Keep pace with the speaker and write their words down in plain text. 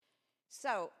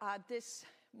This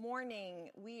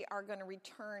morning we are going to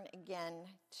return again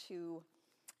to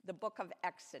the book of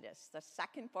Exodus, the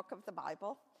second book of the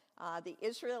Bible, the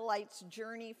Israelites'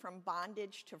 journey from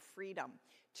bondage to freedom.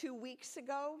 2 weeks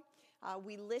ago,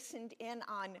 we listened in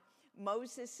on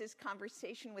Moses'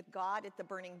 conversation with God at the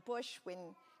burning bush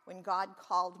when God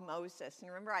called Moses. And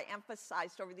remember, I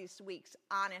emphasized over these weeks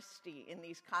honesty in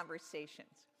these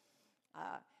conversations.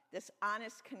 This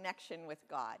honest connection with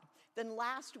God. Then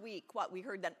last week, we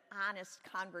heard an honest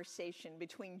conversation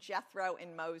between Jethro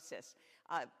and Moses.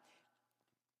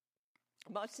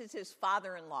 Moses'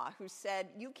 father-in-law, who said,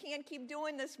 "You can't keep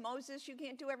doing this, Moses. You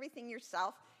can't do everything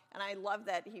yourself." And I love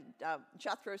that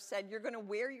Jethro said, "You're going to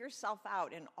wear yourself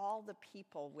out and all the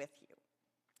people with you."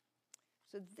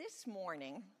 So this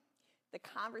morning, the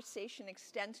conversation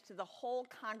extends to the whole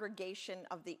congregation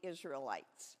of the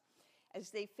Israelites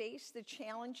as they face the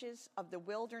challenges of the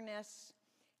wilderness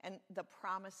and the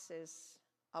promises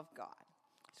of God.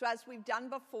 So as we've done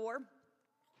before,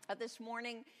 this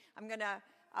morning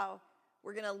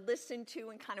we're going to listen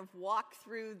to and kind of walk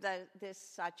through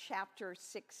this chapter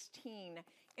 16,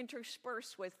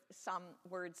 interspersed with some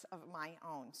words of my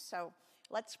own. So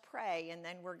let's pray, and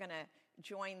then we're going to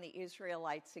join the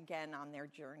Israelites again on their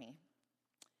journey.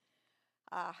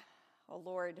 Oh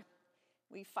Lord,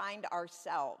 we find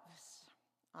ourselves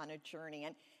on a journey,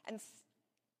 and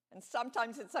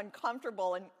sometimes it's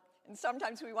uncomfortable, and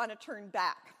sometimes we want to turn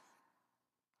back.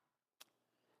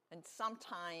 And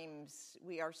sometimes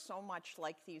we are so much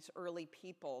like these early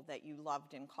people that you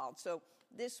loved and called. So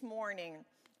this morning,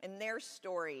 in their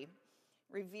story,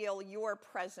 reveal your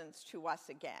presence to us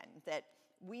again, that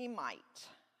we might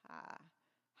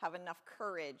have enough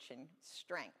courage and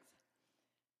strength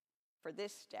for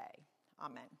this day.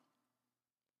 Amen.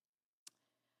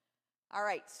 All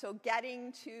right, so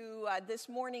getting to this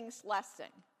morning's lesson.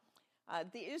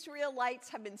 The Israelites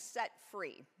have been set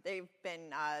free. They've been,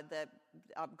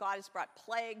 God has brought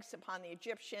plagues upon the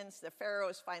Egyptians. The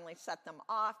Pharaohs finally set them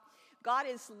off. God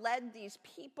has led these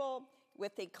people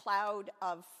with a cloud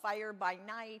of fire by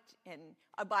night and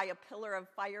by a pillar of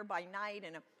fire by night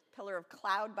and a pillar of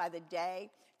cloud by the day.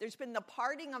 There's been the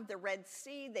parting of the Red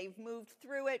Sea. They've moved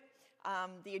through it.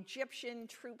 The Egyptian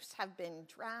troops have been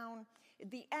drowned. At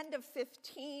the end of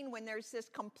 15, when there's this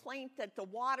complaint that the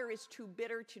water is too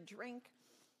bitter to drink,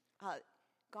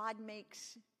 God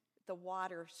makes the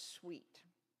water sweet.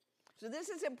 So this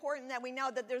is important that we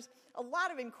know that there's a lot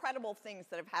of incredible things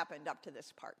that have happened up to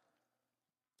this part.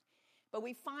 But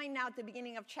we find now at the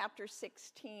beginning of chapter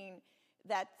 16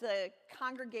 that the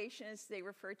congregation, as they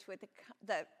refer to it,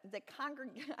 the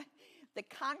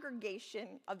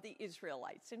congregation of the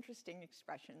Israelites, interesting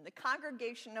expression, the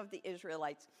congregation of the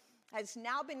Israelites has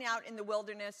now been out in the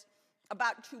wilderness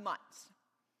about 2 months.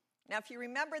 Now, if you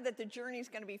remember that the journey is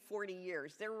going to be 40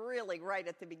 years, they're really right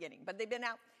at the beginning. But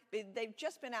they've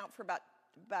just been out for about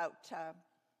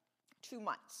 2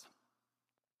 months.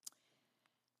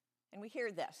 And we hear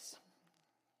this.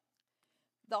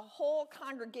 The whole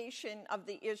congregation of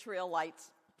the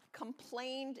Israelites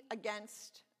complained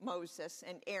against Moses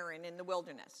and Aaron in the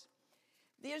wilderness.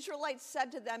 The Israelites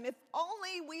said to them, "If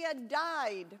only we had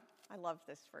died." I love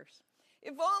this verse.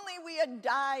 "If only we had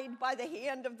died by the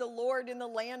hand of the Lord in the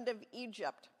land of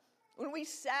Egypt, when we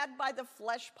sat by the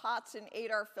flesh pots and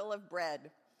ate our fill of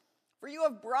bread. For you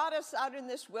have brought us out in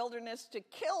this wilderness to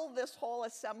kill this whole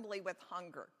assembly with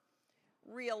hunger."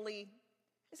 Really?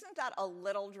 Isn't that a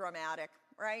little dramatic,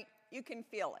 right? You can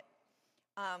feel it.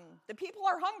 The people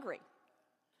are hungry.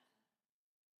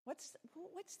 What's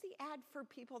the ad for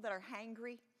people that are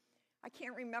hangry? I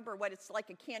can't remember what it's like,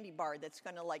 a candy bar that's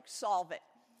going to solve it.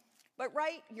 But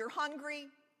right, you're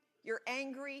hungry, you're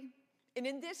angry. And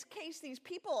in this case, these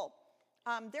people,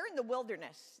 they're in the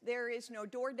wilderness. There is no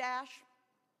DoorDash.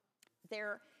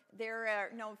 There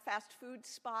are no fast food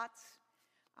spots.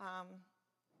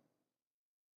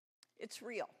 It's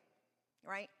real,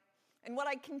 right? And what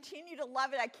I continue to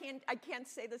love, I can't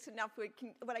say this enough,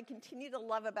 what I continue to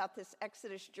love about this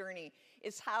Exodus journey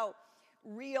is how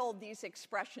real these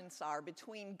expressions are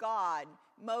between God,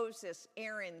 Moses,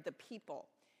 Aaron, the people.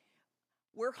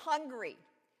 We're hungry.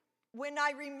 When I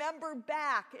remember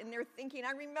back, and they're thinking,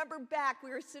 I remember back,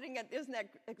 we were sitting at, isn't that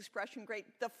expression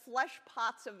great? The flesh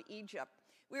pots of Egypt.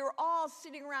 We were all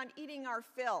sitting around eating our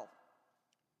fill.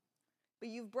 But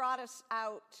you've brought us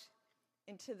out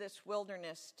into this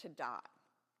wilderness to die.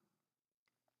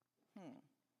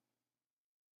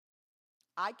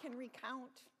 I can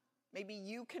recount. Maybe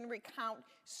you can recount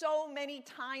so many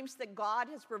times that God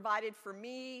has provided for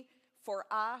me, for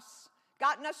us,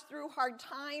 gotten us through hard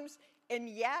times, and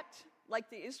yet, like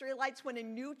the Israelites, when a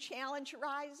new challenge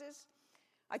arises,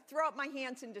 I throw up my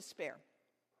hands in despair.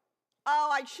 Oh,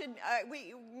 I should,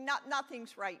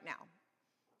 nothing's right now.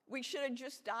 We should have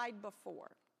just died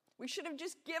before. We should have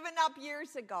just given up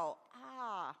years ago.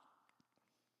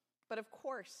 But of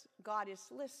course, God is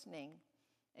listening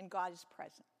and God is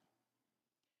present.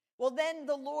 Well, then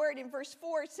the Lord in verse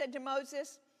 4 said to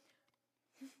Moses,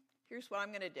 here's what I'm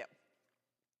going to do.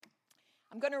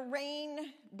 I'm going to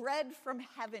rain bread from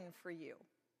heaven for you.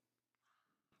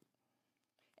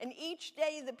 And each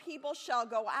day the people shall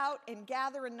go out and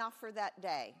gather enough for that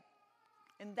day.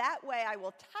 And that way I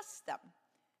will test them,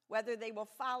 whether they will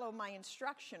follow my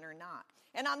instruction or not.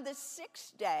 And on the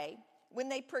sixth day, when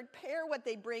they prepare what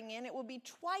they bring in, it will be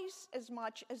twice as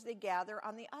much as they gather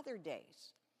on the other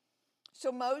days.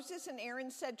 So Moses and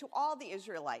Aaron said to all the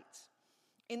Israelites,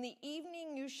 in the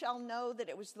evening you shall know that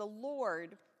it was the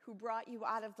Lord who brought you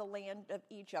out of the land of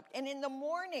Egypt. And in the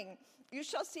morning you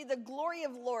shall see the glory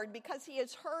of the Lord, because he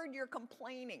has heard your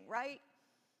complaining, right?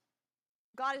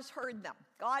 God has heard them.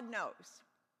 God knows.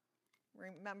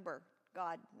 Remember,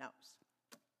 God knows.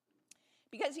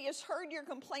 Because he has heard your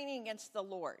complaining against the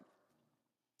Lord.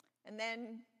 And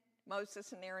then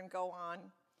Moses and Aaron go on,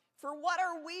 for what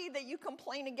are we that you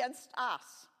complain against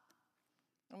us?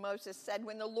 And Moses said,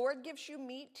 when the Lord gives you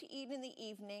meat to eat in the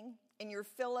evening and your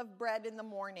fill of bread in the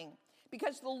morning,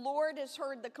 because the Lord has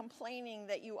heard the complaining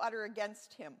that you utter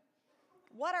against him.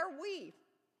 What are we?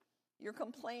 Your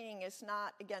complaining is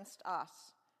not against us,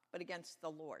 but against the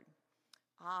Lord.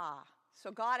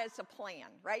 So God has a plan,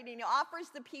 right? And he offers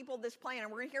the people this plan,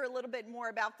 and we're going to hear a little bit more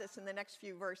about this in the next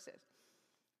few verses.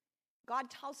 God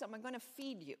tells them, I'm going to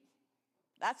feed you.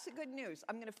 That's the good news.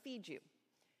 I'm going to feed you.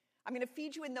 I'm going to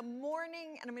feed you in the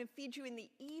morning, and I'm going to feed you in the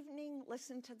evening.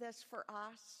 Listen to this for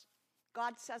us.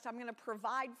 God says, I'm going to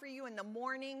provide for you in the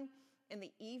morning, in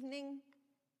the evening,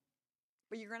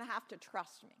 but you're going to have to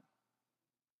trust me.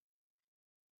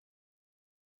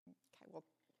 Okay, we'll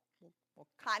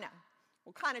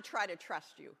kind of try to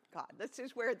trust you, God. This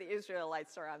is where the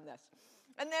Israelites are on this.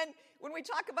 And then when we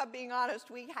talk about being honest,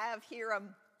 we have here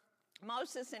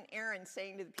Moses and Aaron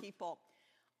saying to the people,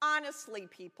 honestly,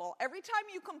 people, every time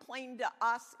you complain to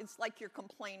us, it's like you're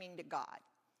complaining to God.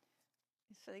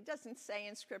 So he doesn't say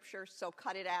in Scripture, so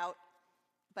cut it out,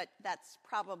 but that's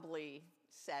probably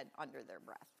said under their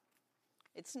breath.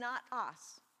 It's not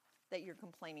us that you're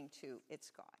complaining to,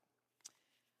 it's God.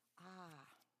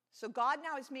 So God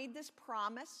now has made this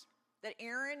promise that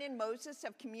Aaron and Moses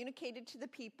have communicated to the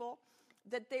people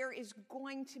that there is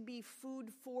going to be food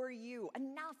for you,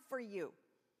 enough for you.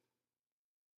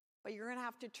 But you're going to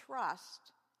have to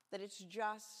trust that it's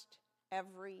just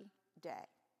every day.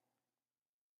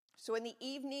 So in the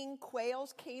evening,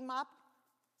 quails came up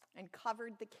and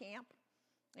covered the camp.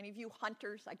 Any of you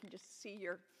hunters, I can just see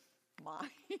your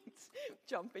minds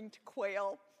jumping to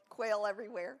quail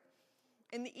everywhere.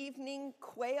 In the evening,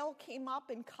 quail came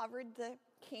up and covered the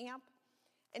camp.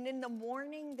 And in the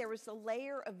morning, there was a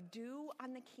layer of dew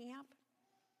on the camp.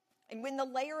 And when the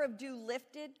layer of dew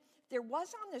lifted, there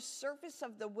was on the surface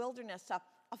of the wilderness a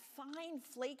fine,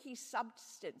 flaky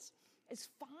substance, as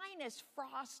fine as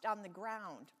frost on the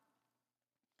ground.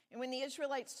 And when the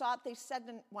Israelites saw it, they said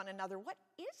to one another, what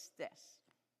is this?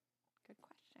 Good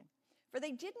question. For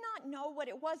they did not know what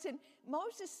it was. And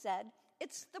Moses said,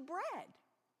 it's the bread.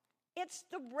 It's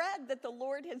the bread that the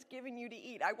Lord has given you to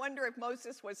eat. I wonder if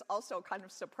Moses was also kind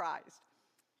of surprised,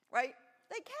 right?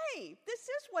 Like, hey, this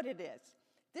is what it is.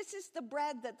 This is the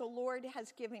bread that the Lord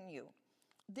has given you.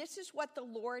 This is what the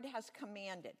Lord has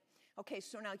commanded. Okay,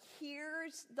 so now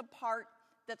here's the part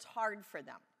that's hard for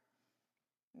them.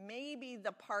 Maybe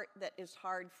the part that is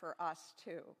hard for us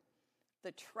too.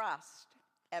 The trust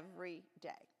every day.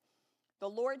 The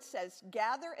Lord says,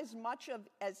 gather as much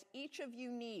as each of you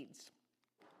needs,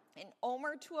 an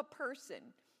omer to a person,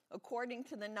 according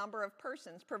to the number of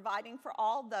persons, providing for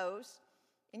all those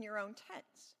in your own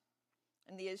tents.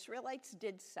 And the Israelites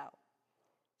did so,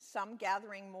 some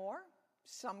gathering more,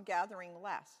 some gathering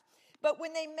less. But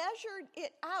when they measured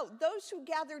it out, those who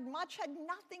gathered much had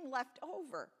nothing left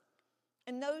over,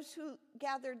 and those who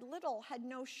gathered little had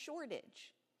no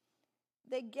shortage.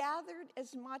 They gathered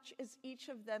as much as each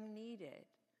of them needed.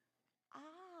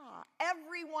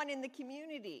 Everyone in the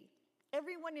community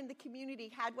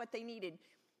had what they needed.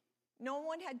 No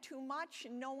one had too much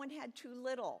and no one had too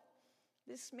little.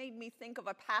 This made me think of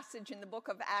a passage in the book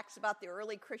of Acts about the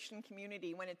early Christian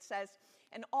community when it says,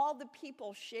 and all the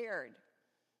people shared,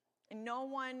 and no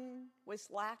one was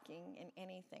lacking in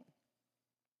anything.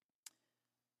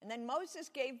 And then Moses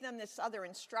gave them this other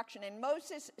instruction, and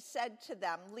Moses said to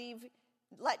them,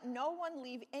 let no one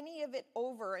leave any of it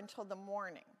over until the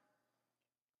morning.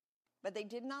 But they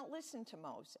did not listen to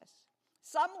Moses.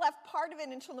 Some left part of it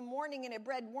until the morning, and it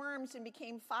bred worms and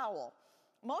became foul.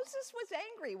 Moses was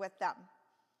angry with them.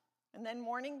 And then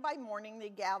morning by morning they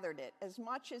gathered it, as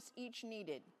much as each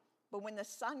needed. But when the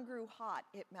sun grew hot,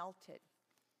 it melted.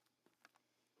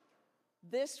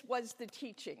 This was the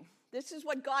teaching. This is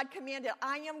what God commanded.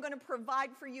 I am going to provide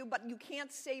for you, but you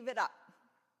can't save it up.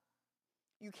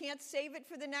 You can't save it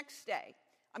for the next day.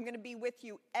 I'm going to be with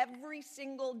you every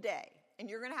single day, and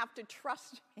you're going to have to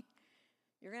trust me.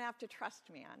 You're going to have to trust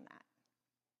me on that.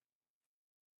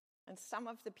 And some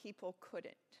of the people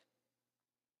couldn't.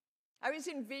 I always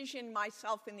envisioned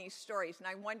myself in these stories, and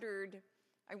I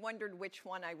wondered which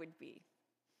one I would be.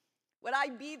 Would I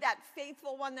be that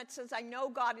faithful one that says, I know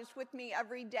God is with me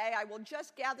every day, I will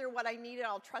just gather what I need and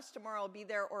I'll trust tomorrow I'll be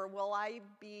there? Or will I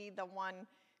be the one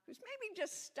who's maybe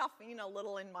just stuffing a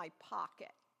little in my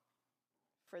pocket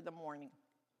for the morning?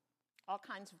 All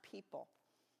kinds of people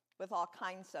with all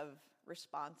kinds of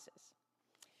responses.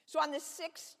 So on the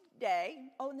sixth day,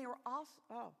 and they were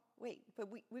also,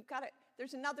 we've got it.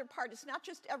 There's another part. It's not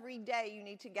just every day you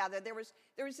need to gather. There was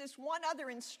this one other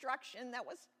instruction that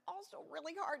was also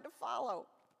really hard to follow.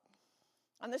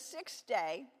 On the sixth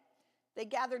day, they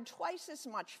gathered twice as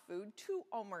much food, 2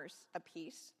 omers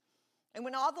apiece. And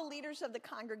when all the leaders of the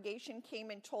congregation came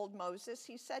and told Moses,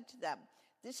 he said to them,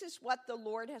 this is what the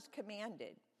Lord has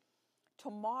commanded.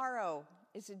 Tomorrow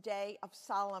is a day of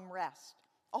solemn rest,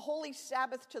 a holy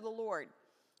Sabbath to the Lord.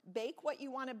 Bake what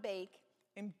you want to bake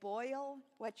and boil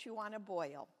what you want to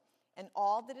boil. And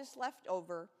all that is left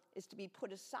over is to be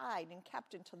put aside and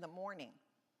kept until the morning.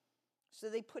 So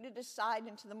they put it aside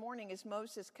until the morning as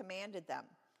Moses commanded them.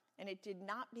 And it did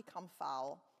not become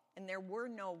foul, and there were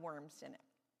no worms in it.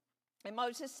 And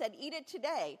Moses said, eat it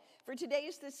today, for today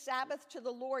is the Sabbath to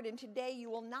the Lord, and today you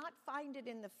will not find it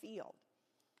in the field.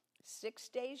 6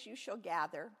 days you shall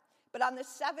gather, but on the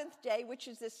 7th day, which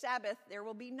is the Sabbath, there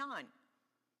will be none.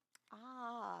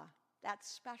 That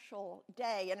special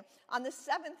day. And on the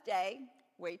 7th day,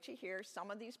 wait to hear,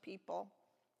 some of these people,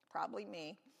 probably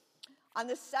me, on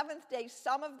the 7th day,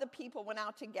 some of the people went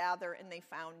out to gather, and they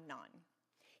found none.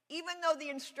 Even though the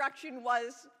instruction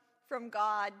was from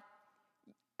God,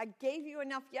 I gave you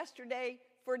enough yesterday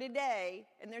for today,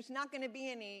 and there's not going to be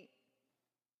any,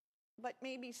 but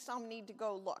maybe some need to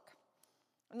go look.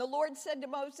 And the Lord said to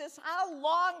Moses, how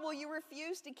long will you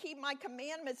refuse to keep my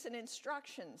commandments and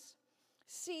instructions?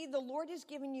 See, the Lord has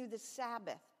given you the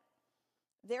Sabbath.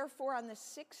 Therefore, on the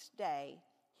 6th day,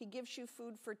 he gives you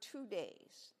food for 2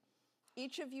 days.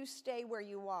 Each of you stay where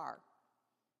you are.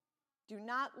 Do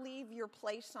not leave your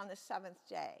place on the 7th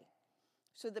day.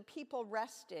 So the people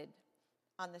rested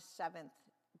on the 7th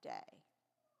day.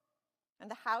 And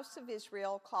the house of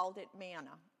Israel called it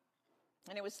manna.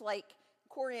 And it was like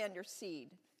coriander seed,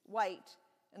 white,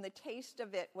 and the taste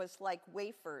of it was like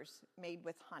wafers made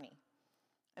with honey.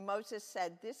 And Moses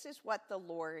said, this is what the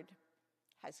Lord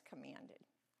has commanded.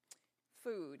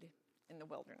 Food in the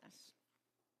wilderness.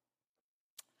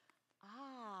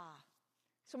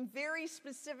 Some very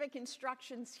specific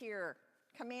instructions here,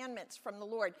 commandments from the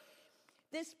Lord.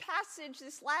 This passage,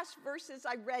 this last verses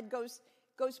I read goes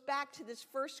back to this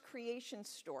first creation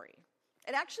story.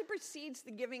 It actually precedes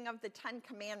the giving of the 10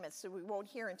 commandments, so we won't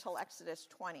hear until Exodus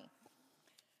 20.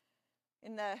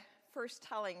 In the first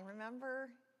telling, remember?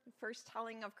 The first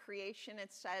telling of creation,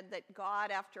 it said that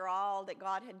God, after all that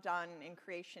God had done in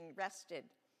creation, rested.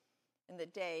 And the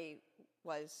day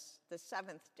was, the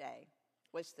 7th day,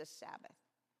 was the Sabbath.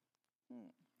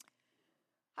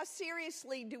 How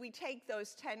seriously do we take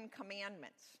those 10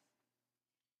 commandments?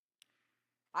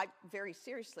 Very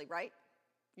seriously, right?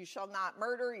 You shall not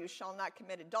murder, you shall not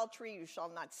commit adultery, you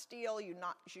shall not steal, you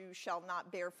shall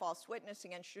not bear false witness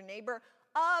against your neighbor.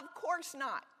 Of course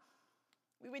not.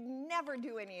 We would never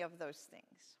do any of those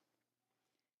things.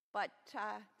 But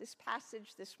this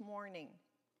passage this morning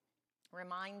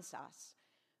reminds us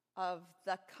of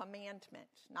the commandment,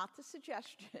 not the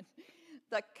suggestion,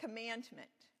 the commandment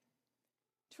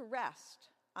to rest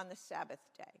on the Sabbath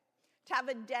day. To have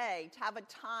a day, to have a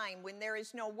time when there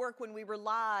is no work, when we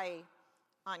rely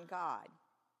on God.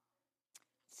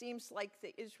 It seems like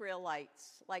the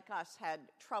Israelites, like us, had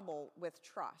trouble with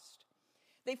trust.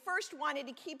 They first wanted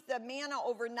to keep the manna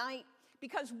overnight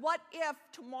because what if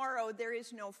tomorrow there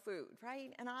is no food,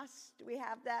 right? And us, do we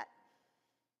have that?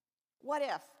 What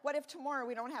if? What if tomorrow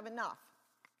we don't have enough?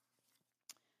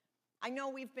 I know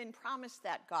we've been promised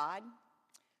that, God.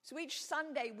 So each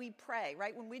Sunday we pray,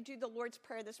 right? When we do the Lord's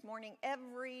Prayer this morning,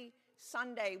 every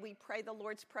Sunday we pray the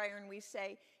Lord's Prayer and we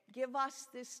say, give us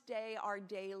this day our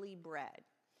daily bread.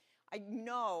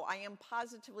 I am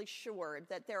positively sure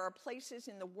that there are places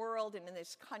in the world and in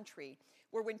this country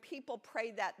where when people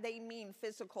pray that, they mean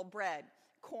physical bread,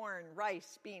 corn,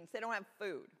 rice, beans. They don't have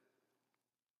food.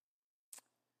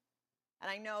 And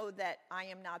I know that I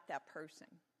am not that person.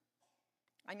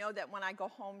 I know that when I go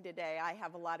home today, I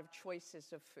have a lot of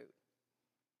choices of food.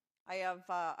 I have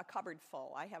a cupboard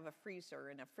full. I have a freezer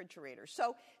and a refrigerator.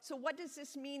 So what does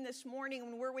this mean this morning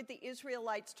when we're with the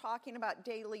Israelites talking about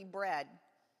daily bread?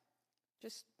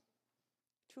 Just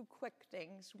two quick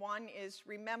things. One is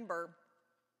remember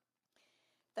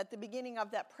that the beginning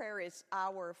of that prayer is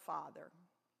our Father,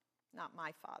 not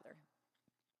my Father.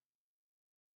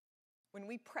 When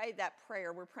we pray that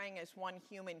prayer, we're praying as one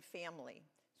human family.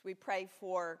 So we pray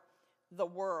for the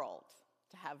world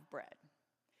to have bread.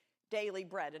 Daily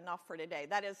bread, enough for today.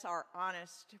 That is our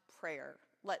honest prayer.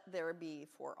 Let there be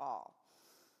for all.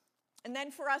 And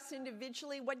then for us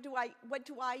individually, what do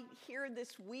I hear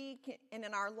this week and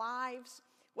in our lives?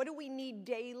 What do we need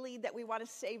daily that we want to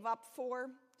save up for?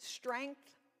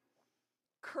 Strength,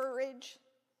 courage,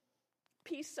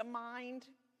 peace of mind,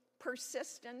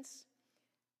 persistence.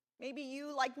 Maybe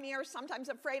you, like me, are sometimes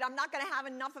afraid I'm not going to have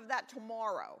enough of that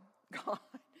tomorrow. God,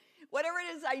 whatever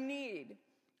it is I need,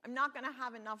 I'm not going to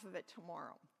have enough of it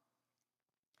tomorrow.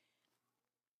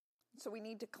 So we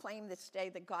need to claim this day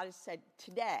that God has said,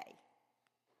 today,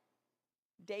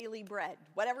 daily bread,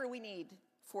 whatever we need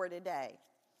for today.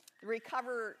 The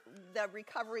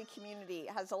recovery community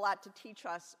has a lot to teach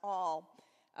us all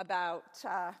about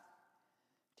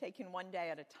taking one day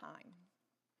at a time.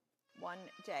 One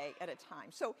day at a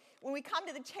time. So when we come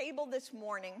to the table this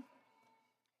morning,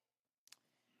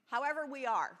 however we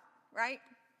are, right?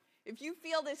 If you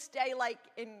feel this day like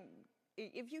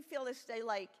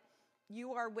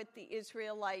you are with the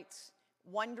Israelites,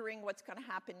 wondering what's going to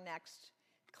happen next,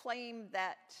 claim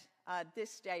that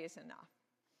this day is enough.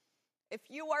 If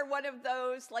you are one of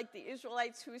those like the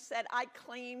Israelites who said, I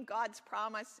claim God's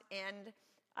promise and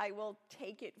I will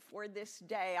take it for this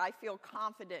day, I feel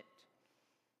confident.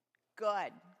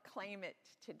 Good, claim it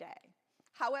today.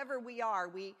 However we are,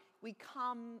 we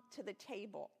come to the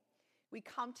table. We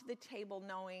come to the table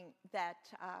knowing that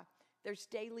there's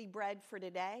daily bread for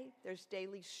today. There's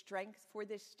daily strength for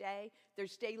this day.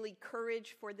 There's daily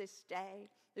courage for this day.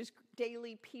 There's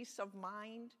daily peace of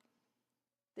mind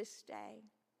this day.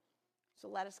 So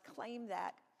let us claim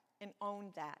that and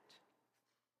own that.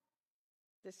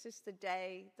 This is the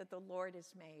day that the Lord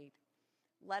has made.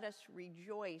 Let us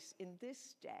rejoice in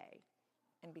this day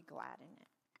and be glad in it.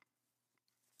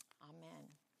 Amen.